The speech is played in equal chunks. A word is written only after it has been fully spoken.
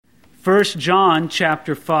1 John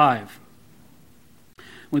chapter 5.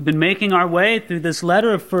 We've been making our way through this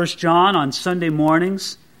letter of 1 John on Sunday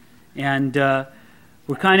mornings, and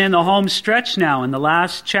we're kind of in the home stretch now in the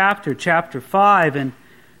last chapter, chapter 5, and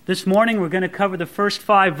this morning we're going to cover the first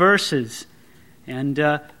 5 verses, and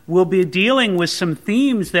we'll be dealing with some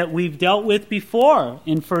themes that we've dealt with before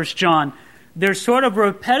in 1 John. There's sort of a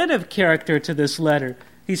repetitive character to this letter.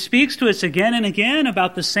 He speaks to us again and again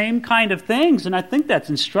about the same kind of things, and I think that's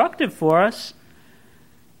instructive for us.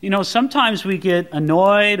 You know, sometimes we get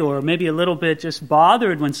annoyed or maybe a little bit just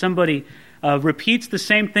bothered when somebody repeats the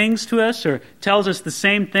same things to us or tells us the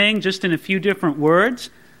same thing just in a few different words.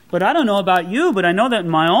 But I don't know about you, but I know that in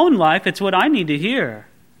my own life, it's what I need to hear.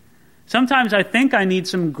 Sometimes I think I need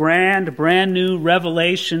some grand, brand new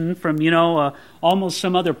revelation from, almost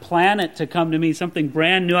some other planet to come to me, something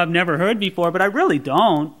brand new I've never heard before, but I really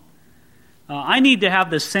don't. I need to have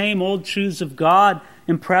the same old truths of God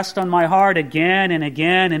impressed on my heart again and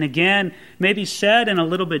again and again, maybe said in a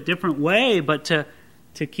little bit different way, but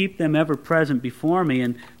to keep them ever present before me.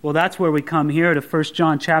 And, well, that's where we come here to 1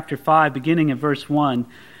 John chapter 5, beginning at verse 1.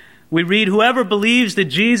 We read, "Whoever believes that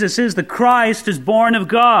Jesus is the Christ is born of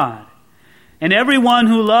God. And everyone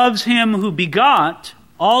who loves him who begot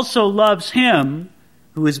also loves him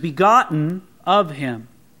who is begotten of him."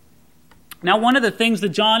 Now, one of the things that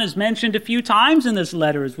John has mentioned a few times in this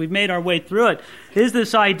letter as we've made our way through it is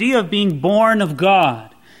this idea of being born of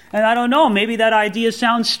God. And I don't know, maybe that idea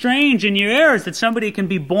sounds strange in your ears that somebody can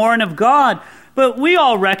be born of God. But we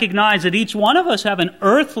all recognize that each one of us have an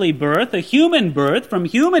earthly birth, a human birth from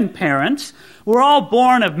human parents. We're all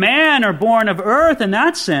born of man or born of earth in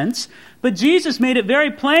that sense. But Jesus made it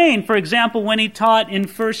very plain, for example, when he taught in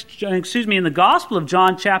the Gospel of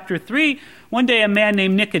John chapter 3, one day a man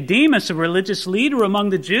named Nicodemus, a religious leader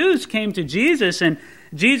among the Jews, came to Jesus, and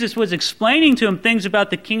Jesus was explaining to him things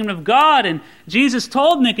about the kingdom of God, and Jesus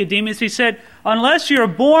told Nicodemus, he said, "Unless you're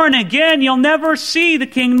born again, you'll never see the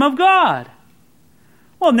kingdom of God."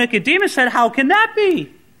 Well, Nicodemus said, "How can that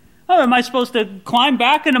be? Oh, am I supposed to climb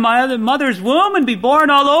back into my other mother's womb and be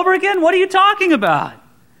born all over again? What are you talking about?"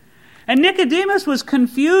 And Nicodemus was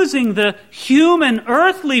confusing the human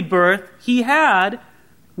earthly birth he had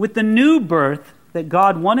with the new birth that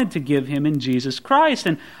God wanted to give him in Jesus Christ.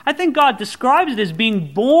 And I think God describes it as being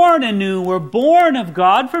born anew. We're born of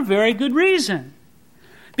God for very good reason.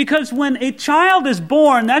 Because when a child is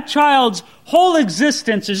born, that child's whole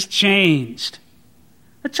existence is changed.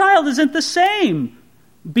 A child isn't the same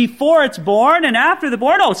before it's born and after the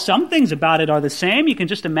born. Oh, some things about it are the same. You can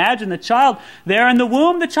just imagine the child there in the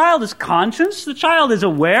womb. The child is conscious. The child is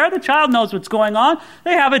aware. The child knows what's going on.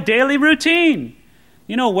 They have a daily routine.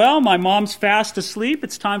 Well, my mom's fast asleep.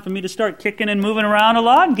 It's time for me to start kicking and moving around a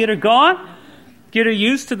lot and get her going. Get her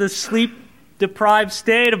used to the sleep-deprived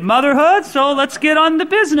state of motherhood. So let's get on the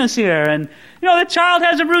business here. And, the child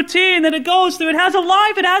has a routine that it goes through. It has a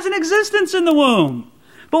life. It has an existence in the womb.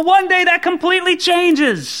 But one day that completely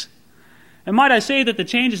changes. And might I say that the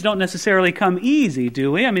changes don't necessarily come easy, do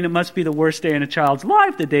we? I mean, it must be the worst day in a child's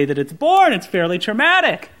life, the day that it's born. It's fairly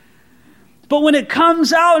traumatic. But when it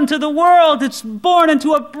comes out into the world, it's born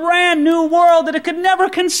into a brand new world that it could never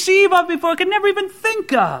conceive of before, it could never even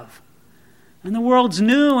think of. And the world's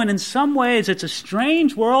new, and in some ways it's a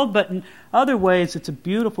strange world, but in other ways it's a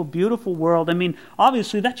beautiful, beautiful world. I mean,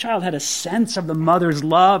 obviously that child had a sense of the mother's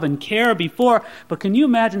love and care before, but can you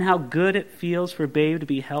imagine how good it feels for a babe to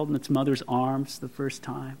be held in its mother's arms the first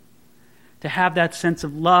time? To have that sense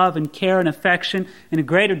of love and care and affection in a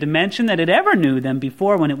greater dimension than it ever knew than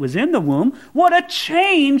before when it was in the womb. What a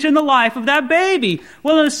change in the life of that baby.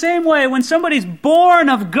 Well, in the same way, when somebody's born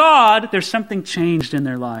of God, there's something changed in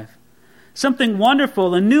their life. Something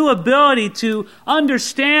wonderful, a new ability to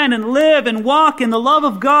understand and live and walk in the love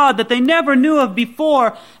of God that they never knew of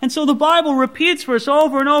before. And so the Bible repeats for us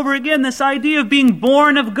over and over again this idea of being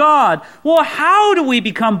born of God. Well, how do we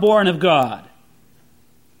become born of God?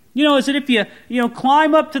 Is it if you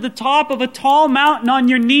climb up to the top of a tall mountain on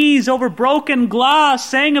your knees over broken glass,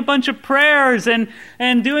 saying a bunch of prayers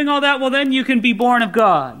and doing all that, well, then you can be born of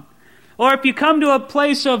God. Or if you come to a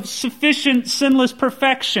place of sufficient sinless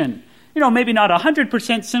perfection, maybe not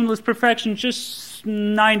 100% sinless perfection, just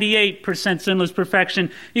 98% sinless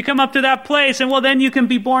perfection. You come up to that place and, well, then you can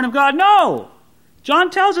be born of God. No! John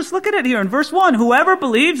tells us, look at it here in verse 1, whoever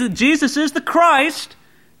believes that Jesus is the Christ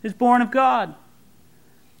is born of God.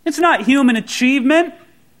 It's not human achievement.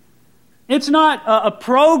 It's not a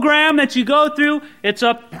program that you go through. It's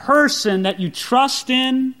a person that you trust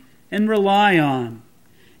in and rely on.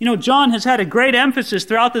 John has had a great emphasis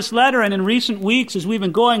throughout this letter and in recent weeks as we've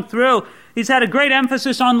been going through. He's had a great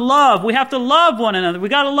emphasis on love. We have to love one another. We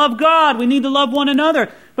got to love God. We need to love one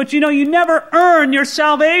another. But you never earn your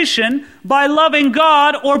salvation by loving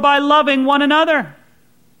God or by loving one another.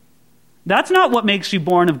 That's not what makes you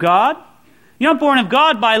born of God. You're not born of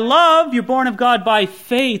God by love. You're born of God by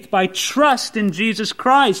faith, by trust in Jesus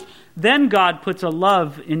Christ. Then God puts a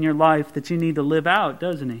love in your life that you need to live out,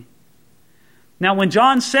 doesn't He? Now, when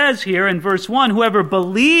John says here in verse 1, whoever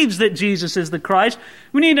believes that Jesus is the Christ,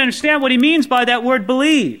 we need to understand what he means by that word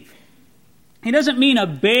believe. He doesn't mean a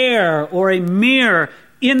bare or a mere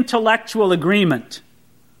intellectual agreement.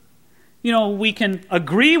 We can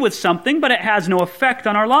agree with something, but it has no effect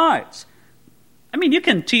on our lives. I mean, you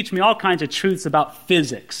can teach me all kinds of truths about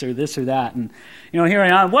physics or this or that. And, here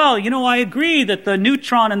I am. Well, I agree that the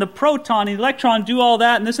neutron and the proton and the electron do all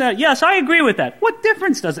that and this and that. Yes, I agree with that. What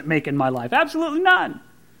difference does it make in my life? Absolutely none.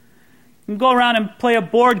 You can go around and play a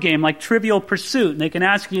board game like Trivial Pursuit, and they can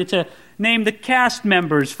ask you to name the cast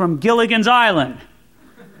members from Gilligan's Island.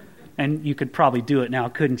 And you could probably do it now,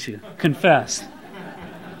 couldn't you? Confess.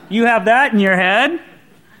 You have that in your head,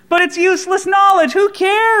 but it's useless knowledge. Who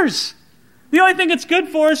cares? The only thing it's good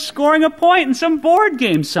for is scoring a point in some board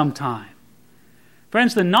game sometime.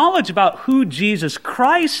 Friends, the knowledge about who Jesus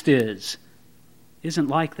Christ isn't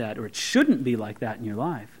like that, or it shouldn't be like that in your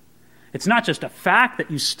life. It's not just a fact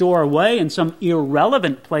that you store away in some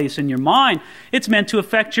irrelevant place in your mind. It's meant to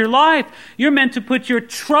affect your life. You're meant to put your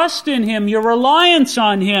trust in Him, your reliance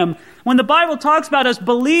on Him. When the Bible talks about us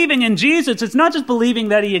believing in Jesus, it's not just believing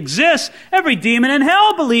that He exists. Every demon in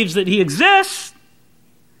hell believes that He exists.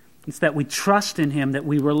 It's that we trust in Him, that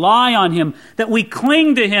we rely on Him, that we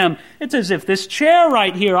cling to Him. It's as if this chair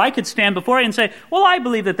right here, I could stand before you and say, well, I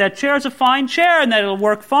believe that chair is a fine chair and that it'll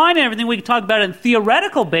work fine and everything. We can talk about it on a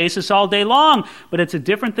theoretical basis all day long, but it's a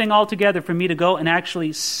different thing altogether for me to go and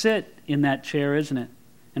actually sit in that chair, isn't it?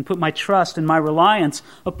 And put my trust and my reliance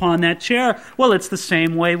upon that chair. Well, it's the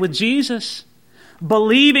same way with Jesus.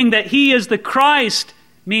 Believing that He is the Christ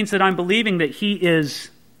means that I'm believing that He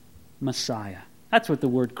is Messiah. That's what the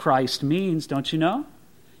word Christ means, don't you know?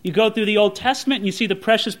 You go through the Old Testament and you see the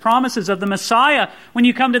precious promises of the Messiah. When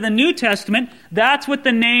you come to the New Testament, that's what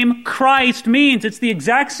the name Christ means. It's the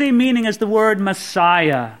exact same meaning as the word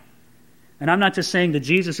Messiah. And I'm not just saying that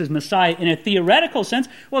Jesus is Messiah in a theoretical sense.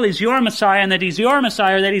 Well, He's your Messiah and that He's your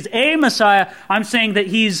Messiah or that He's a Messiah. I'm saying that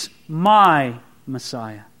He's my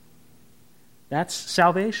Messiah. That's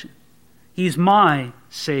salvation. He's my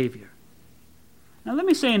Savior. Now, let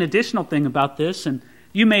me say an additional thing about this, and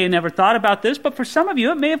you may have never thought about this, but for some of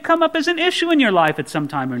you, it may have come up as an issue in your life at some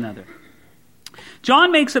time or another.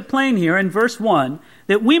 John makes it plain here in verse 1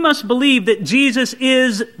 that we must believe that Jesus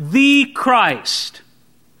is the Christ.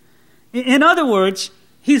 In other words,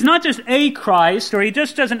 He's not just a Christ, or He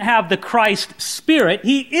just doesn't have the Christ spirit.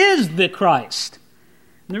 He is the Christ.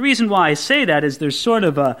 And the reason why I say that is there's sort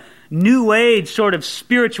of a New Age sort of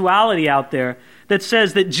spirituality out there that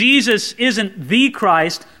says that Jesus isn't the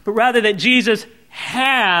Christ, but rather that Jesus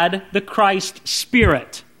had the Christ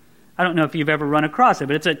Spirit. I don't know if you've ever run across it,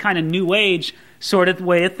 but it's a kind of New Age sort of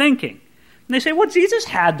way of thinking. And they say, well, Jesus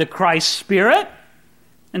had the Christ Spirit,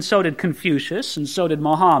 and so did Confucius, and so did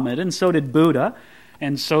Muhammad, and so did Buddha,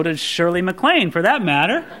 and so did Shirley MacLaine, for that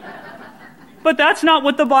matter. But that's not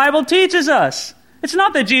what the Bible teaches us. It's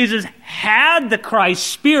not that Jesus had the Christ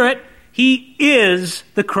Spirit. He is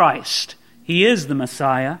the Christ. He is the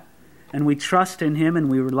Messiah, and we trust in Him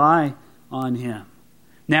and we rely on Him.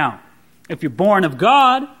 Now, if you're born of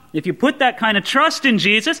God, if you put that kind of trust in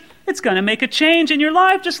Jesus, it's going to make a change in your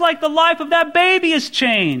life, just like the life of that baby is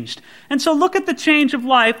changed. And so look at the change of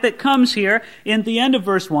life that comes here in the end of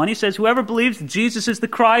verse 1. He says, whoever believes that Jesus is the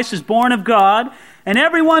Christ is born of God, and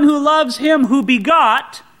everyone who loves Him who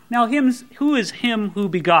begot. Now, who is Him who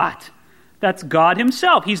begot? That's God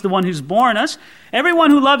Himself. He's the one who's born us. Everyone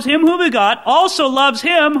who loves Him who begot also loves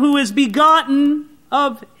Him who is begotten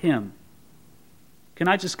of Him. Can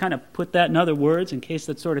I just kind of put that in other words in case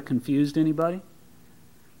that sort of confused anybody?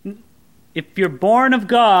 If you're born of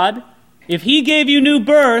God, if He gave you new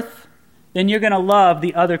birth, then you're going to love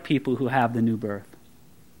the other people who have the new birth.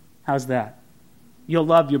 How's that? You'll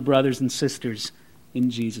love your brothers and sisters in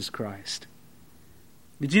Jesus Christ.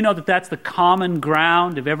 Did you know that that's the common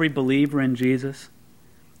ground of every believer in Jesus?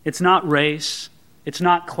 It's not race. It's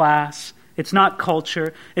not class. It's not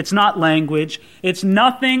culture. It's not language. It's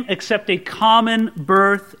nothing except a common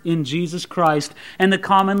birth in Jesus Christ and the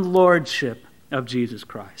common lordship of Jesus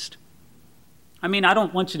Christ. I mean, I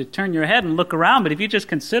don't want you to turn your head and look around, but if you just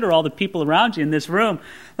consider all the people around you in this room,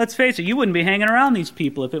 let's face it, you wouldn't be hanging around these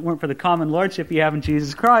people if it weren't for the common lordship you have in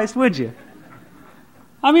Jesus Christ, would you?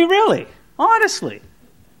 I mean, really, honestly.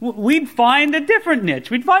 we'd find a different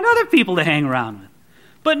niche. We'd find other people to hang around with.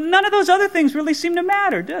 But none of those other things really seem to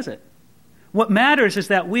matter, does it? What matters is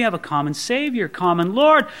that we have a common Savior, common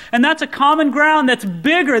Lord, and that's a common ground that's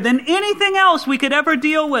bigger than anything else we could ever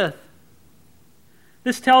deal with.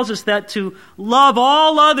 This tells us that to love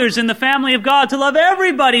all others in the family of God, to love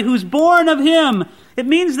everybody who's born of Him, it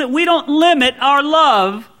means that we don't limit our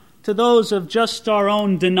love to those of just our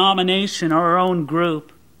own denomination or our own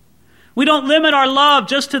group. We don't limit our love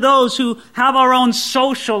just to those who have our own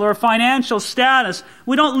social or financial status.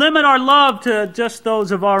 We don't limit our love to just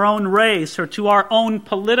those of our own race or to our own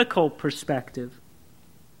political perspective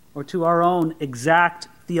or to our own exact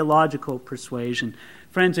theological persuasion.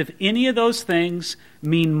 Friends, if any of those things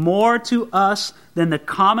mean more to us than the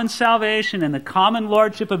common salvation and the common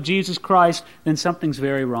lordship of Jesus Christ, then something's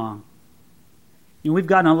very wrong. We've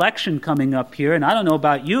got an election coming up here, and I don't know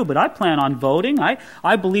about you, but I plan on voting.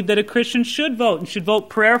 I believe that a Christian should vote and should vote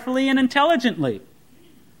prayerfully and intelligently.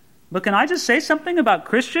 But can I just say something about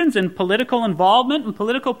Christians and political involvement and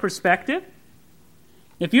political perspective?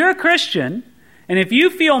 If you're a Christian, and if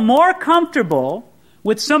you feel more comfortable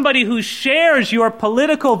with somebody who shares your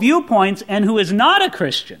political viewpoints and who is not a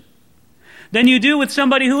Christian than you do with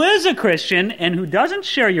somebody who is a Christian and who doesn't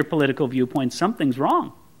share your political viewpoints, something's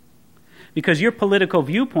wrong. Because your political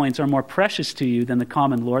viewpoints are more precious to you than the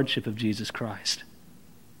common lordship of Jesus Christ.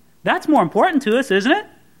 That's more important to us, isn't it?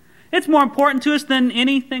 It's more important to us than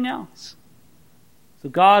anything else. So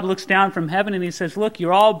God looks down from heaven and He says, look,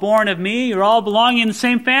 you're all born of me, you're all belonging in the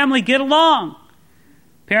same family, get along.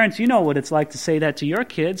 Parents, you know what it's like to say that to your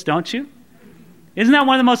kids, don't you? Isn't that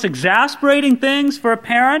one of the most exasperating things for a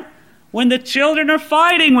parent? When the children are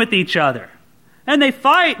fighting with each other. And they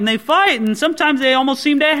fight, and sometimes they almost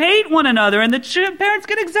seem to hate one another, and the parents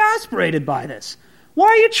get exasperated by this. Why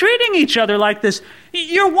are you treating each other like this?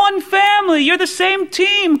 You're one family, you're the same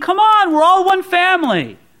team, come on, we're all one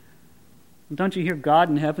family. Don't you hear God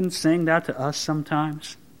in heaven saying that to us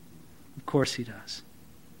sometimes? Of course He does.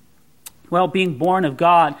 Well, being born of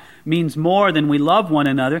God means more than we love one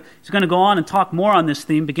another. He's going to go on and talk more on this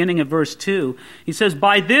theme, beginning at verse 2. He says,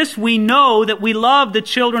 by this we know that we love the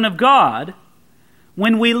children of God,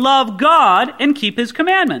 when we love God and keep His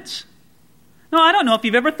commandments. Now, I don't know if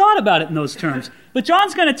you've ever thought about it in those terms, but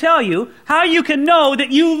John's going to tell you how you can know that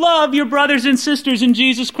you love your brothers and sisters in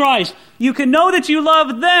Jesus Christ. You can know that you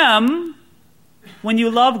love them when you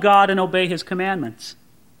love God and obey His commandments.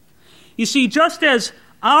 You see, just as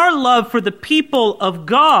our love for the people of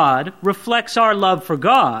God reflects our love for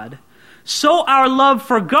God, so our love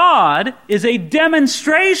for God is a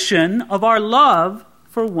demonstration of our love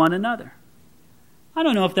for one another. I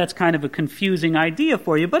don't know if that's kind of a confusing idea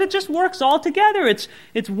for you, but it just works all together.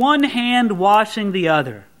 It's one hand washing the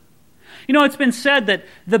other. You know, it's been said that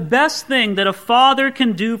the best thing that a father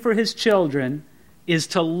can do for his children is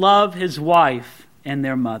to love his wife and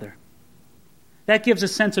their mother. That gives a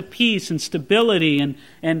sense of peace and stability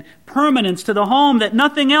and permanence to the home that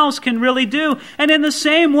nothing else can really do. And in the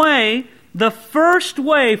same way, the first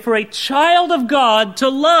way for a child of God to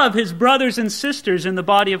love his brothers and sisters in the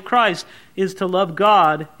body of Christ is to love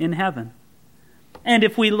God in heaven. And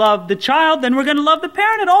if we love the child, then we're going to love the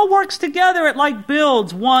parent. It all works together. It like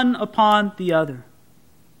builds one upon the other.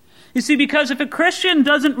 You see, because if a Christian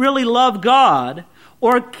doesn't really love God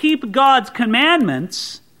or keep God's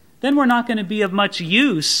commandments, then we're not going to be of much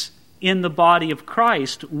use in the body of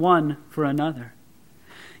Christ, one for another.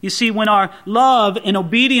 You see, when our love and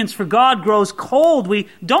obedience for God grows cold, we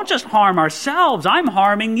don't just harm ourselves. I'm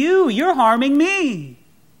harming you. You're harming me.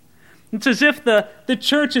 It's as if the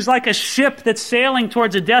church is like a ship that's sailing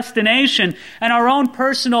towards a destination, and our own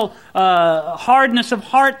personal hardness of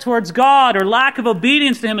heart towards God or lack of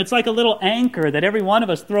obedience to Him, it's like a little anchor that every one of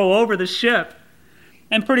us throw over the ship.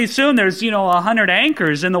 And pretty soon there's, 100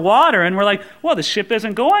 anchors in the water, and we're like, well, the ship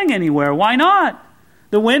isn't going anywhere. Why not?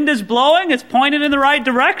 The wind is blowing, it's pointed in the right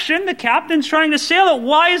direction, the captain's trying to sail it.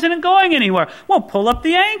 Why isn't it going anywhere? Well, pull up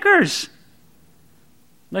the anchors.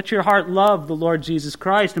 Let your heart love the Lord Jesus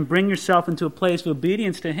Christ and bring yourself into a place of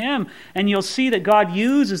obedience to Him, and you'll see that God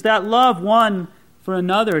uses that love one for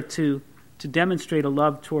another to demonstrate a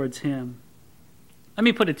love towards Him. Let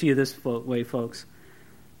me put it to you this way, folks.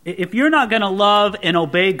 If you're not going to love and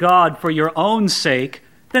obey God for your own sake,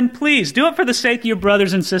 then please do it for the sake of your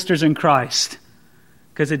brothers and sisters in Christ,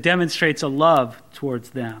 because it demonstrates a love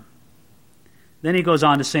towards them. Then he goes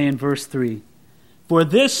on to say in verse 3, for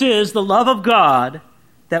this is the love of God,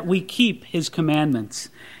 that we keep His commandments,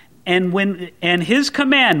 and His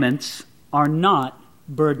commandments are not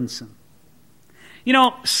burdensome. You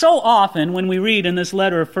know, so often when we read in this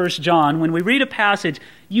letter of 1 John, when we read a passage,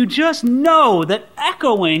 you just know that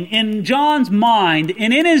echoing in John's mind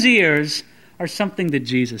and in his ears are something that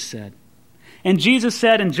Jesus said. And Jesus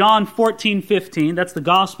said in John 14:15, that's the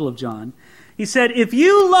Gospel of John, he said, "If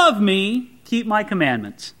you love me, keep my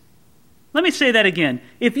commandments." Let me say that again.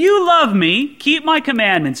 "If you love me, keep my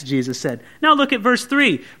commandments," Jesus said. Now look at verse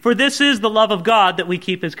 3. "For this is the love of God, that we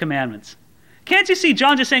keep his commandments." Can't you see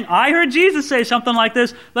John just saying, I heard Jesus say something like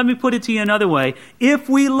this? Let me put it to you another way. If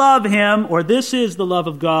we love him, or this is the love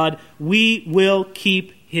of God, we will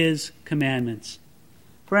keep his commandments.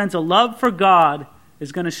 Friends, a love for God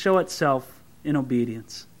is going to show itself in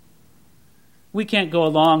obedience. We can't go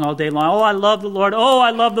along all day long. Oh, I love the Lord. Oh,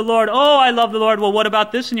 I love the Lord. Oh, I love the Lord. Well, what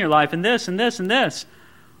about this in your life? And this, and this, and this.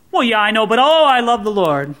 Well, yeah, I know, but oh, I love the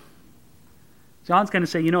Lord. John's going to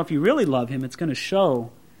say, if you really love him, it's going to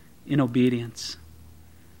show in obedience.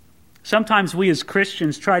 Sometimes we as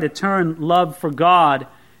Christians try to turn love for God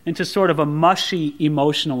into sort of a mushy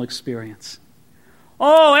emotional experience.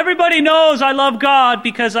 Oh, everybody knows I love God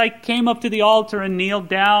because I came up to the altar and kneeled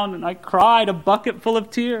down and I cried a bucket full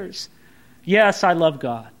of tears. Yes, I love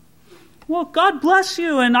God. Well, God bless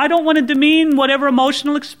you, and I don't want to demean whatever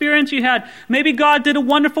emotional experience you had. Maybe God did a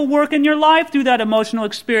wonderful work in your life through that emotional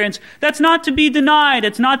experience. That's not to be denied.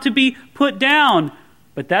 It's not to be put down.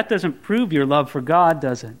 But that doesn't prove your love for God,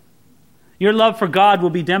 does it? Your love for God will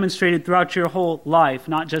be demonstrated throughout your whole life,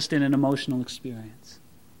 not just in an emotional experience.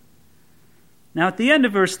 Now, at the end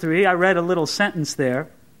of verse 3, I read a little sentence there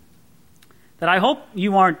that I hope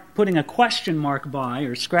you aren't putting a question mark by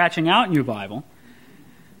or scratching out in your Bible.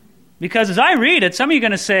 Because as I read it, some of you are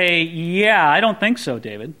going to say, yeah, I don't think so,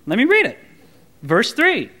 David. Let me read it. Verse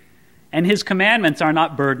 3, "And his commandments are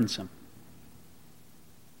not burdensome."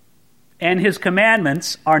 And his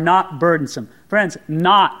commandments are not burdensome. Friends,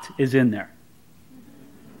 "not" is in there.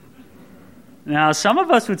 Now, some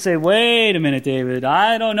of us would say, wait a minute, David,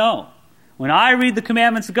 I don't know. When I read the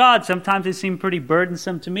commandments of God, sometimes they seem pretty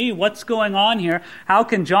burdensome to me. What's going on here? How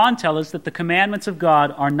can John tell us that the commandments of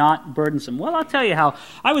God are not burdensome? Well, I'll tell you how.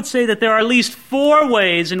 I would say that there are at least 4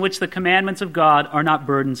 ways in which the commandments of God are not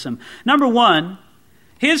burdensome. Number 1,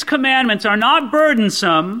 his commandments are not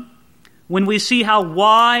burdensome when we see how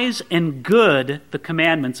wise and good the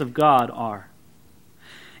commandments of God are.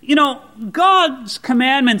 God's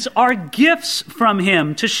commandments are gifts from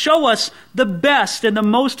him to show us the best and the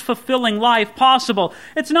most fulfilling life possible.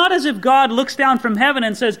 It's not as if God looks down from heaven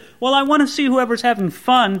and says, well, I want to see whoever's having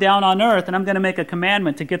fun down on earth, and I'm going to make a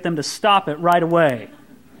commandment to get them to stop it right away.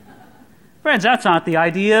 Friends, that's not the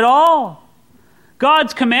idea at all.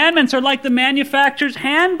 God's commandments are like the manufacturer's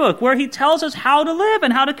handbook, where he tells us how to live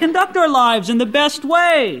and how to conduct our lives in the best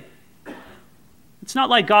way. It's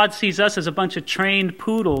not like God sees us as a bunch of trained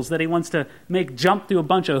poodles that he wants to make jump through a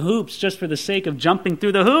bunch of hoops just for the sake of jumping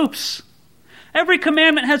through the hoops. Every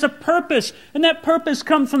commandment has a purpose, and that purpose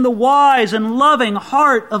comes from the wise and loving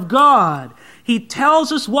heart of God. He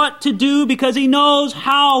tells us what to do because he knows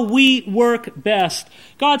how we work best.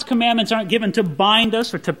 God's commandments aren't given to bind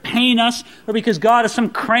us or to pain us or because God is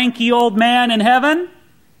some cranky old man in heaven.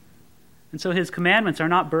 And so his commandments are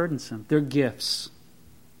not burdensome. They're gifts.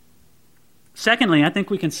 Secondly, I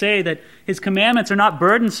think we can say that his commandments are not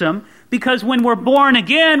burdensome because when we're born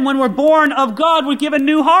again, when we're born of God, we're given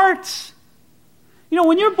new hearts.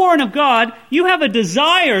 When you're born of God, you have a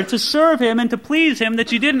desire to serve him and to please him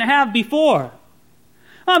that you didn't have before.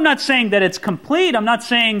 I'm not saying that it's complete. I'm not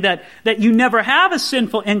saying that you never have a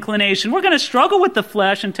sinful inclination. We're going to struggle with the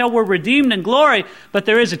flesh until we're redeemed in glory, but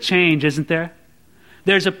there is a change, isn't there?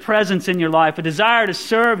 There's a presence in your life, a desire to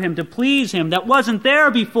serve him, to please him that wasn't there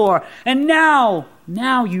before. And now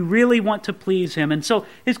you really want to please him. And so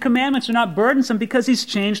his commandments are not burdensome because he's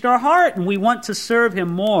changed our heart and we want to serve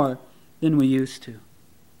him more than we used to.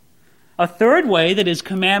 A third way that his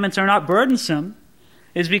commandments are not burdensome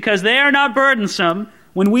is because they are not burdensome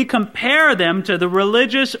when we compare them to the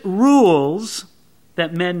religious rules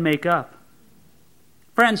that men make up.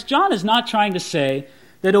 Friends, John is not trying to say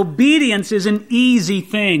that obedience is an easy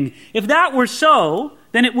thing. If that were so,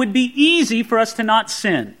 then it would be easy for us to not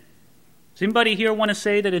sin. Does anybody here want to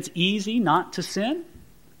say that it's easy not to sin?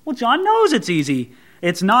 Well, John knows it's easy.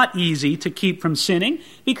 It's not easy to keep from sinning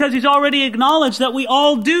because he's already acknowledged that we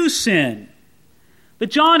all do sin. But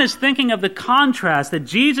John is thinking of the contrast that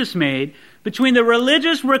Jesus made between the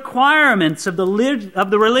religious requirements of the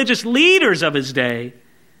religious leaders of his day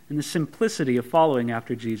and the simplicity of following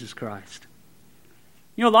after Jesus Christ.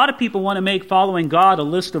 A lot of people want to make following God a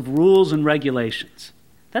list of rules and regulations.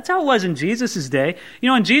 That's how it was in Jesus' day. You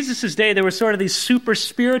know, in Jesus' day, there were sort of these super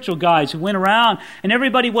spiritual guys who went around, and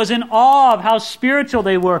everybody was in awe of how spiritual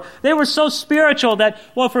they were. They were so spiritual that,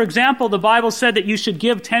 well, for example, the Bible said that you should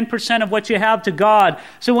give 10% of what you have to God.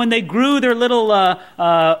 So when they grew their little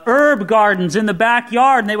herb gardens in the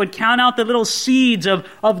backyard, and they would count out the little seeds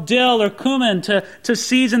of dill or cumin to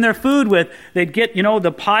season their food with, they'd get,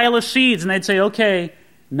 the pile of seeds, and they'd say, okay,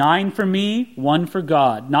 9 for me, 1 for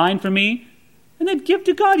God. 9 for me. And they'd give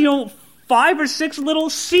to God, 5 or 6 little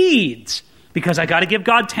seeds, because I got to give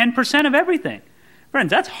God 10% of everything. Friends,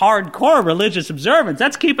 that's hardcore religious observance.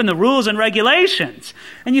 That's keeping the rules and regulations.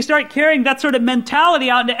 And you start carrying that sort of mentality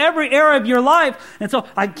out into every area of your life. And so,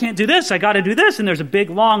 I can't do this, I got to do this. And there's a big,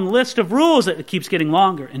 long list of rules that keeps getting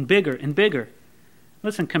longer and bigger and bigger.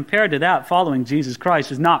 Listen, compared to that, following Jesus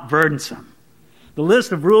Christ is not burdensome. The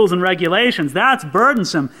list of rules and regulations, that's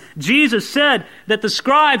burdensome. Jesus said that the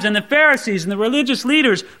scribes and the Pharisees and the religious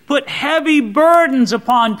leaders put heavy burdens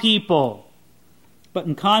upon people. But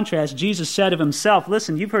in contrast, Jesus said of himself,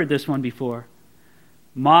 listen, you've heard this one before,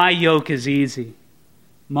 my yoke is easy,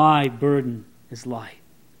 my burden is light.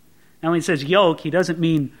 Now when he says yoke, he doesn't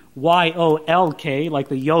mean Y-O-L-K, like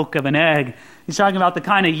the yolk of an egg. He's talking about the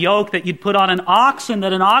kind of yoke that you'd put on an oxen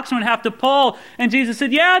that an oxen would have to pull. And Jesus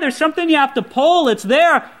said, yeah, there's something you have to pull. It's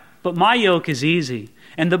there. But my yoke is easy.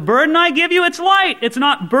 And the burden I give you, it's light. It's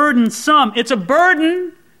not burdensome. It's a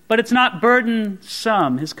burden, but it's not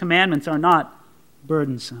burdensome. His commandments are not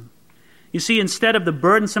burdensome. You see, instead of the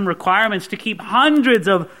burdensome requirements to keep hundreds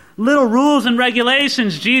of little rules and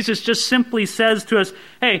regulations, Jesus just simply says to us,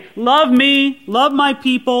 hey, love me, love my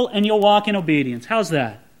people, and you'll walk in obedience. How's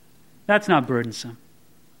that? That's not burdensome.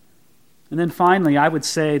 And then finally, I would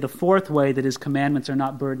say the fourth way that his commandments are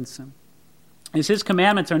not burdensome is his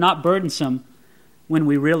commandments are not burdensome when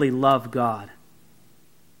we really love God.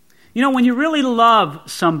 When you really love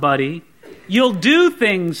somebody, you'll do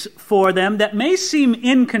things for them that may seem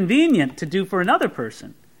inconvenient to do for another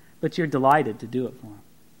person, but you're delighted to do it for them.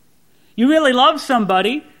 You really love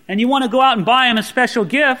somebody, and you want to go out and buy them a special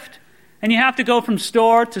gift, and you have to go from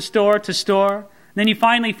store to store to store. Then you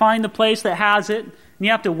finally find the place that has it, and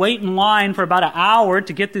you have to wait in line for about an hour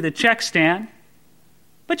to get through the check stand.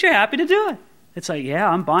 But you're happy to do it. It's like, yeah,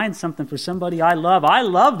 I'm buying something for somebody I love. I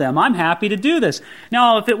love them. I'm happy to do this.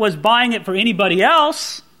 Now, if it was buying it for anybody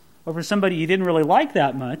else, or for somebody you didn't really like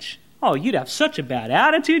that much, you'd have such a bad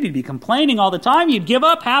attitude. You'd be complaining all the time. You'd give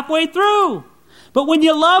up halfway through. But when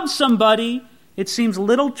you love somebody, it seems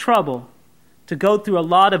little trouble to go through a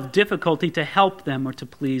lot of difficulty to help them or to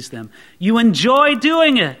please them. You enjoy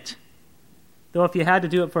doing it. Though if you had to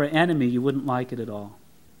do it for an enemy, you wouldn't like it at all.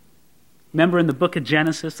 Remember in the book of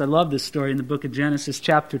Genesis, I love this story in the book of Genesis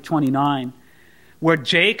chapter 29, where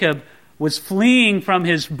Jacob was fleeing from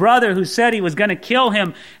his brother who said he was going to kill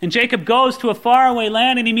him. And Jacob goes to a faraway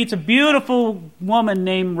land and he meets a beautiful woman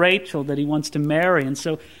named Rachel that he wants to marry. And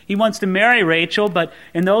so he wants to marry Rachel, but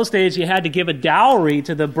in those days you had to give a dowry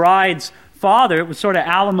to the bride's father. It was sort of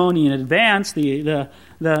alimony in advance, the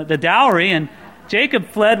dowry. And Jacob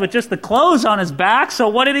fled with just the clothes on his back. So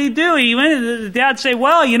what did he do? He went to the dad say,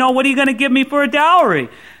 well, what are you going to give me for a dowry?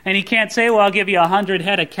 And he can't say, well, I'll give you 100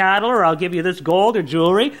 head of cattle, or I'll give you this gold or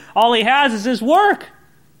jewelry. All he has is his work.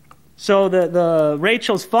 So the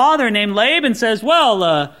Rachel's father named Laban says,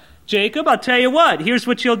 well, Jacob, I'll tell you what, here's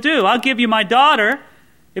what you'll do. I'll give you my daughter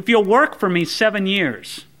if you'll work for me 7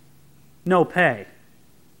 years. No pay.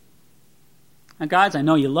 Now, guys, I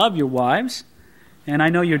know you love your wives, and I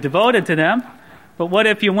know you're devoted to them. But what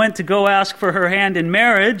if you went to go ask for her hand in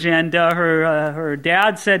marriage, and her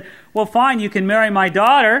dad said, well, fine, you can marry my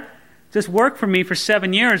daughter. Just work for me for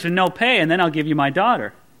 7 years with no pay, and then I'll give you my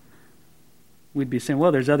daughter. We'd be saying,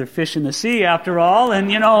 well, there's other fish in the sea after all, and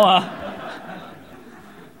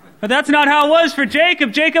But that's not how it was for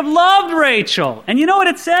Jacob. Jacob loved Rachel. And you know what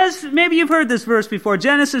it says? Maybe you've heard this verse before.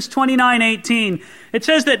 Genesis 29:18. It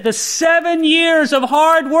says that the 7 years of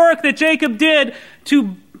hard work that Jacob did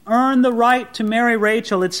to earn the right to marry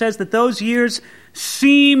Rachel, it says that those years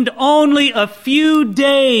seemed only a few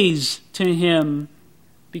days to him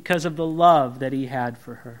because of the love that he had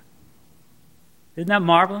for her. Isn't that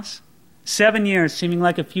marvelous? 7 years seeming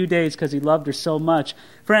like a few days because he loved her so much.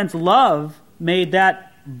 Friends, love made that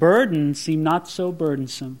burden seem not so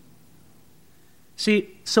burdensome. See,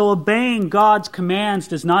 so obeying God's commands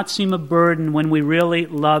does not seem a burden when we really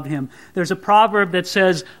love Him. There's a proverb that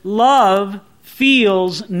says, love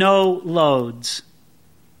feels no loads.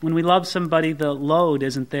 When we love somebody, the load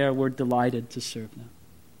isn't there. We're delighted to serve them.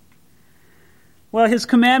 Well, His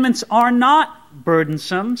commandments are not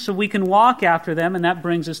burdensome, so we can walk after them, and that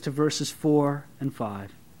brings us to verses 4 and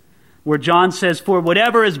 5. where John says, "For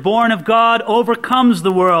whatever is born of God overcomes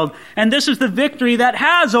the world." And this is the victory that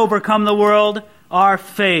has overcome the world, our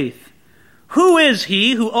faith. Who is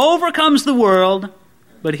he who overcomes the world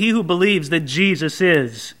but he who believes that Jesus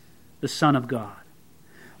is the Son of God?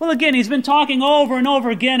 Well, again, he's been talking over and over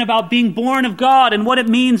again about being born of God and what it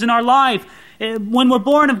means in our life. When we're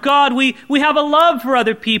born of God, we have a love for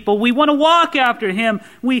other people. We want to walk after Him.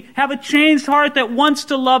 We have a changed heart that wants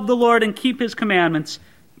to love the Lord and keep His commandments.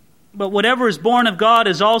 But whatever is born of God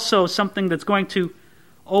is also something that's going to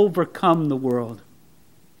overcome the world.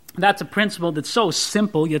 That's a principle that's so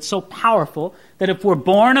simple yet so powerful that if we're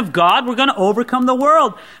born of God, we're going to overcome the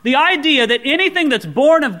world. The idea that anything that's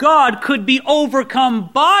born of God could be overcome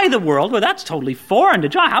by the world, well, that's totally foreign to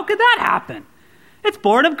John. How could that happen? It's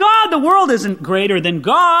born of God. The world isn't greater than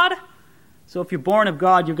God. So if you're born of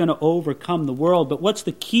God, you're going to overcome the world. But what's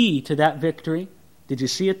the key to that victory? Did you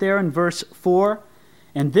see it there in verse 4?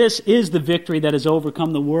 And this is the victory that has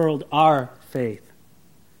overcome the world, our faith.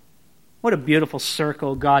 What a beautiful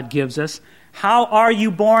circle God gives us. How are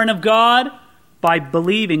you born of God? By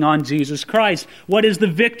believing on Jesus Christ. What is the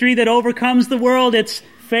victory that overcomes the world? It's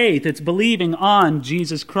faith. It's believing on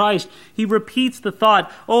Jesus Christ. He repeats the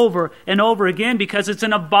thought over and over again because it's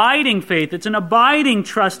an abiding faith. It's an abiding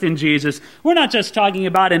trust in Jesus. We're not just talking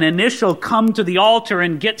about an initial come to the altar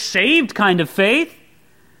and get saved kind of faith.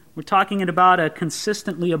 We're talking about a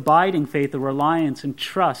consistently abiding faith, a reliance and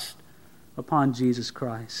trust upon Jesus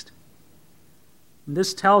Christ. And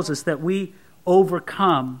this tells us that we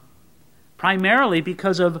overcome primarily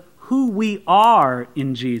because of who we are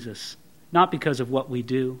in Jesus, not because of what we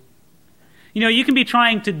do. You know, you can be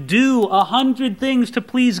trying to do 100 things to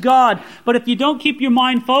please God, but if you don't keep your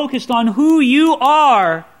mind focused on who you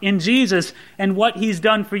are in Jesus and what He's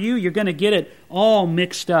done for you, you're going to get it all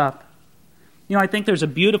mixed up. You know, I think there's a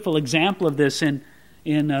beautiful example of this in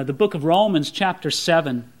the book of Romans chapter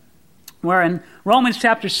 7. Where in Romans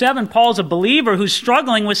chapter 7, Paul's a believer who's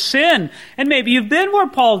struggling with sin. And maybe you've been where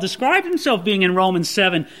Paul described himself being in Romans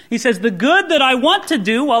 7. He says, the good that I want to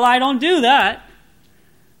do, well, I don't do that.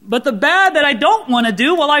 But the bad that I don't want to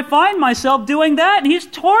do, well, I find myself doing that. And he's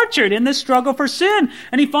tortured in this struggle for sin.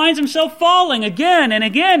 And he finds himself falling again and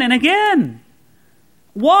again and again.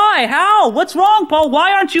 Why? How? What's wrong, Paul?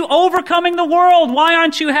 Why aren't you overcoming the world? Why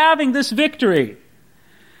aren't you having this victory?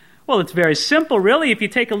 Well, it's very simple, really. If you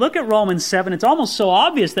take a look at Romans 7, it's almost so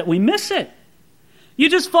obvious that we miss it. You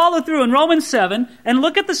just follow through in Romans 7 and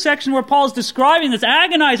look at the section where Paul's describing this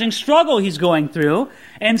agonizing struggle he's going through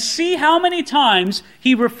and see how many times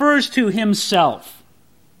he refers to himself.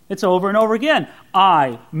 It's over and over again.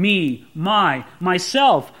 I, me, my,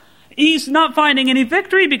 myself. He's not finding any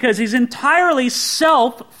victory because he's entirely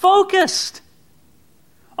self-focused.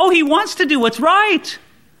 Oh, he wants to do what's right.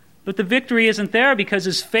 But the victory isn't there because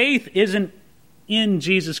his faith isn't in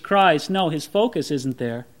Jesus Christ. No, his focus isn't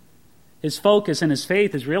there. His focus and his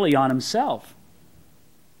faith is really on himself.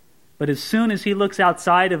 But as soon as he looks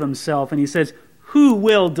outside of himself and he says, who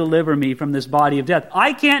will deliver me from this body of death?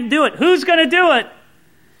 I can't do it. Who's going to do it?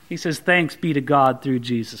 He says, thanks be to God through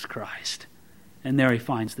Jesus Christ. And there he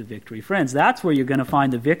finds the victory. Friends, that's where you're going to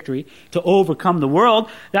find the victory to overcome the world.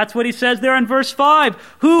 That's what he says there in verse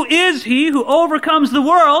 5. Who is he who overcomes the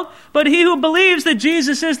world, but he who believes that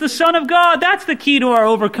Jesus is the Son of God? That's the key to our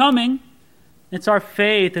overcoming. It's our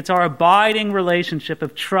faith. It's our abiding relationship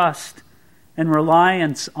of trust and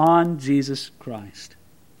reliance on Jesus Christ.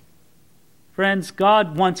 Friends,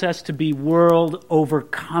 God wants us to be world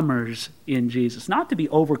overcomers in Jesus. Not to be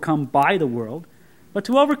overcome by the world, but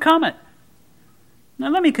to overcome it. Now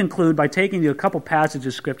let me conclude by taking you a couple passages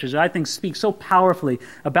of Scriptures that I think speak so powerfully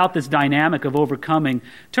about this dynamic of overcoming.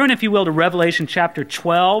 Turn, if you will, to Revelation chapter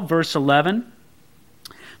 12, verse 11.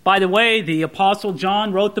 By the way, the Apostle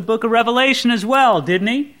John wrote the book of Revelation as well, didn't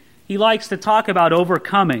he? He likes to talk about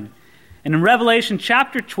overcoming. And in Revelation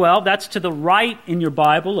chapter 12, that's to the right in your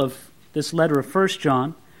Bible of this letter of 1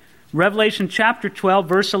 John, Revelation chapter 12,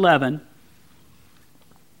 verse 11,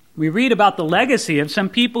 we read about the legacy of some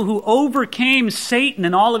people who overcame Satan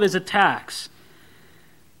and all of his attacks.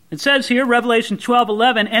 It says here, Revelation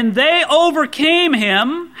 12:11, and they overcame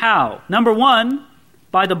him, how? Number one,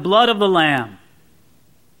 by the blood of the Lamb.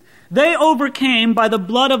 They overcame by the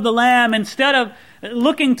blood of the Lamb. Instead of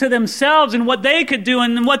looking to themselves and what they could do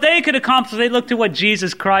and what they could accomplish, they looked to what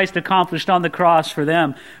Jesus Christ accomplished on the cross for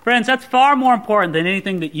them. Friends, that's far more important than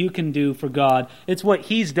anything that you can do for God. It's what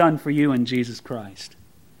He's done for you in Jesus Christ.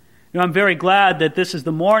 You know, I'm very glad that this is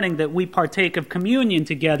the morning that we partake of communion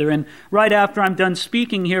together. And right after I'm done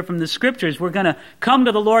speaking here from the Scriptures, we're going to come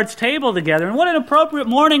to the Lord's table together. And what an appropriate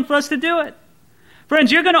morning for us to do it. Friends,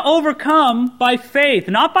 you're going to overcome by faith,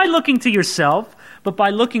 not by looking to yourself, but by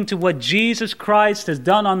looking to what Jesus Christ has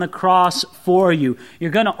done on the cross for you. You're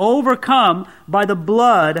going to overcome by the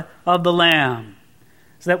blood of the Lamb.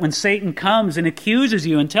 So that when Satan comes and accuses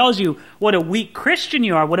you and tells you what a weak Christian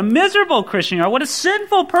you are, what a miserable Christian you are, what a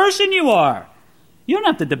sinful person you are, you don't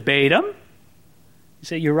have to debate him. You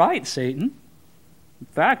say, you're right, Satan. In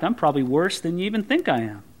fact, I'm probably worse than you even think I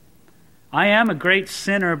am. I am a great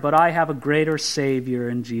sinner, but I have a greater Savior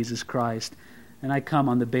in Jesus Christ. And I come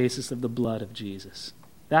on the basis of the blood of Jesus.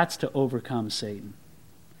 That's to overcome Satan.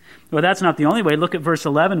 Well, that's not the only way. Look at verse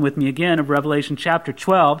 11 with me again of Revelation chapter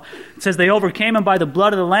 12. It says, they overcame him by the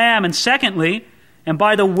blood of the Lamb, and secondly, and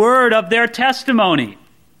by the word of their testimony.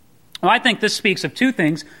 Well, I think this speaks of two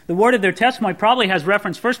things. The word of their testimony probably has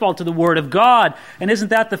reference, first of all, to the Word of God. And isn't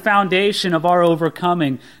that the foundation of our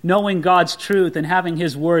overcoming, knowing God's truth and having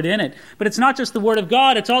His Word in it? But it's not just the Word of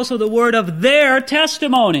God, it's also the word of their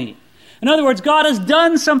testimony. In other words, God has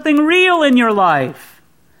done something real in your life.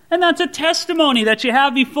 And that's a testimony that you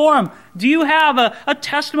have before Him. Do you have a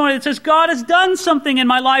testimony that says, God has done something in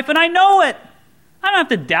my life and I know it? I don't have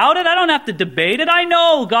to doubt it. I don't have to debate it. I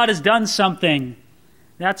know God has done something.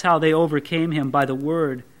 That's how they overcame him, by the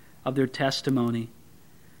word of their testimony.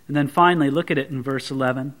 And then finally, look at it in verse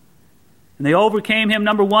 11. And they overcame him,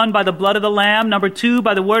 number one, by the blood of the Lamb, number two,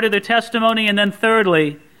 by the word of their testimony, and then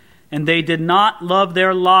thirdly, and they did not love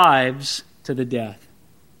their lives to the death.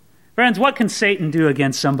 Friends, what can Satan do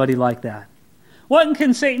against somebody like that? What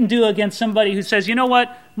can Satan do against somebody who says, you know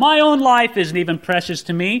what, my own life isn't even precious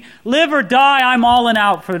to me. Live or die, I'm all in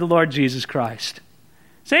out for the Lord Jesus Christ.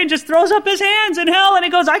 Satan just throws up his hands in hell and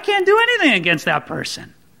he goes, I can't do anything against that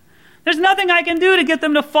person. There's nothing I can do to get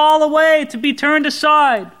them to fall away, to be turned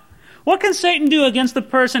aside. What can Satan do against the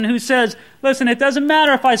person who says, listen, it doesn't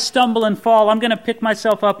matter if I stumble and fall, I'm going to pick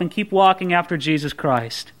myself up and keep walking after Jesus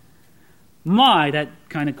Christ? My, that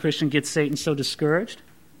kind of Christian gets Satan so discouraged.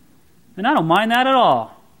 And I don't mind that at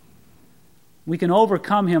all. We can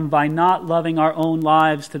overcome him by not loving our own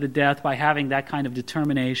lives to the death, by having that kind of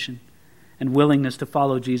determination and willingness to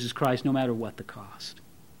follow Jesus Christ no matter what the cost.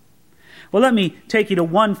 Well, let me take you to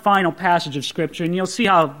one final passage of Scripture, and you'll see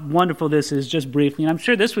how wonderful this is just briefly. And I'm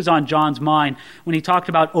sure this was on John's mind when he talked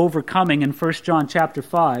about overcoming in 1 John chapter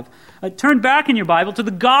 5. Turn back in your Bible to the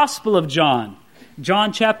Gospel of John,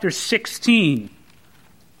 John chapter 16.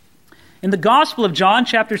 In the Gospel of John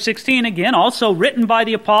chapter 16, again, also written by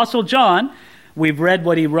the Apostle John, we've read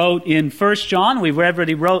what he wrote in 1 John, we've read what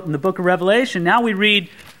he wrote in the book of Revelation. Now we read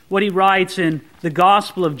what he writes in the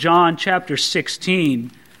Gospel of John chapter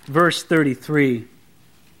 16, verse 33,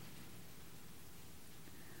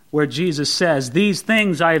 where Jesus says, these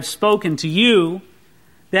things I have spoken to you,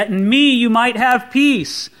 that in me you might have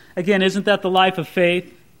peace. Again, isn't that the life of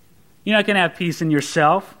faith? You're not going to have peace in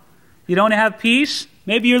yourself. You don't have peace?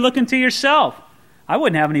 Maybe you're looking to yourself. I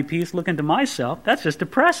wouldn't have any peace looking to myself. That's just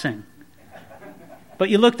depressing. But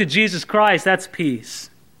you look to Jesus Christ, that's peace.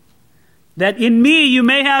 That in me you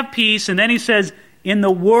may have peace. And then he says, in the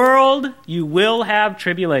world you will have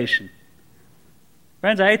tribulation.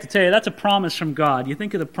 Friends, I hate to tell you, that's a promise from God. You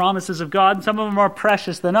think of the promises of God, and some of them are more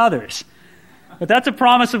precious than others. But that's a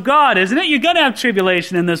promise of God, isn't it? You're going to have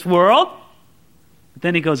tribulation in this world. But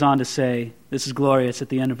then he goes on to say, this is glorious at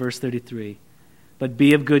the end of verse 33, but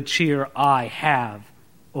be of good cheer, I have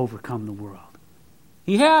overcome the world.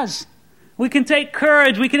 He has. We can take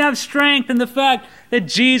courage, we can have strength in the fact that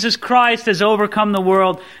Jesus Christ has overcome the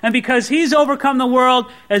world. And because He's overcome the world,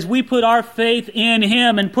 as we put our faith in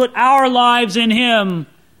Him and put our lives in Him,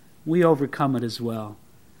 we overcome it as well.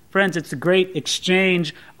 Friends, it's a great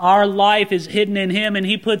exchange. Our life is hidden in Him and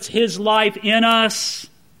He puts His life in us.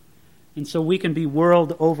 And so we can be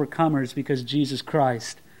world overcomers because Jesus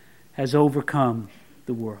Christ has overcome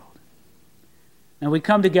the world. Now we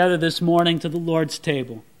come together this morning to the Lord's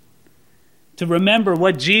table to remember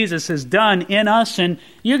what Jesus has done in us, and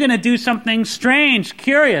you're going to do something strange,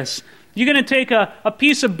 curious. You're going to take a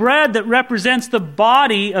piece of bread that represents the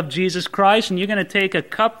body of Jesus Christ, and you're going to take a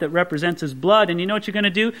cup that represents His blood, and you know what you're going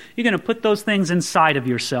to do? You're going to put those things inside of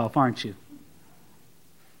yourself, aren't you?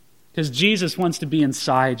 Because Jesus wants to be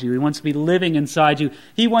inside you. He wants to be living inside you.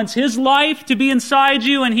 He wants His life to be inside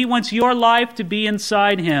you, and He wants your life to be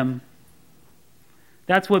inside Him.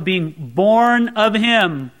 That's what being born of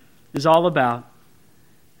Him is all about,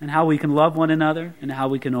 and how we can love one another and how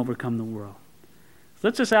we can overcome the world. So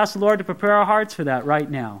let's just ask the Lord to prepare our hearts for that right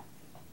now.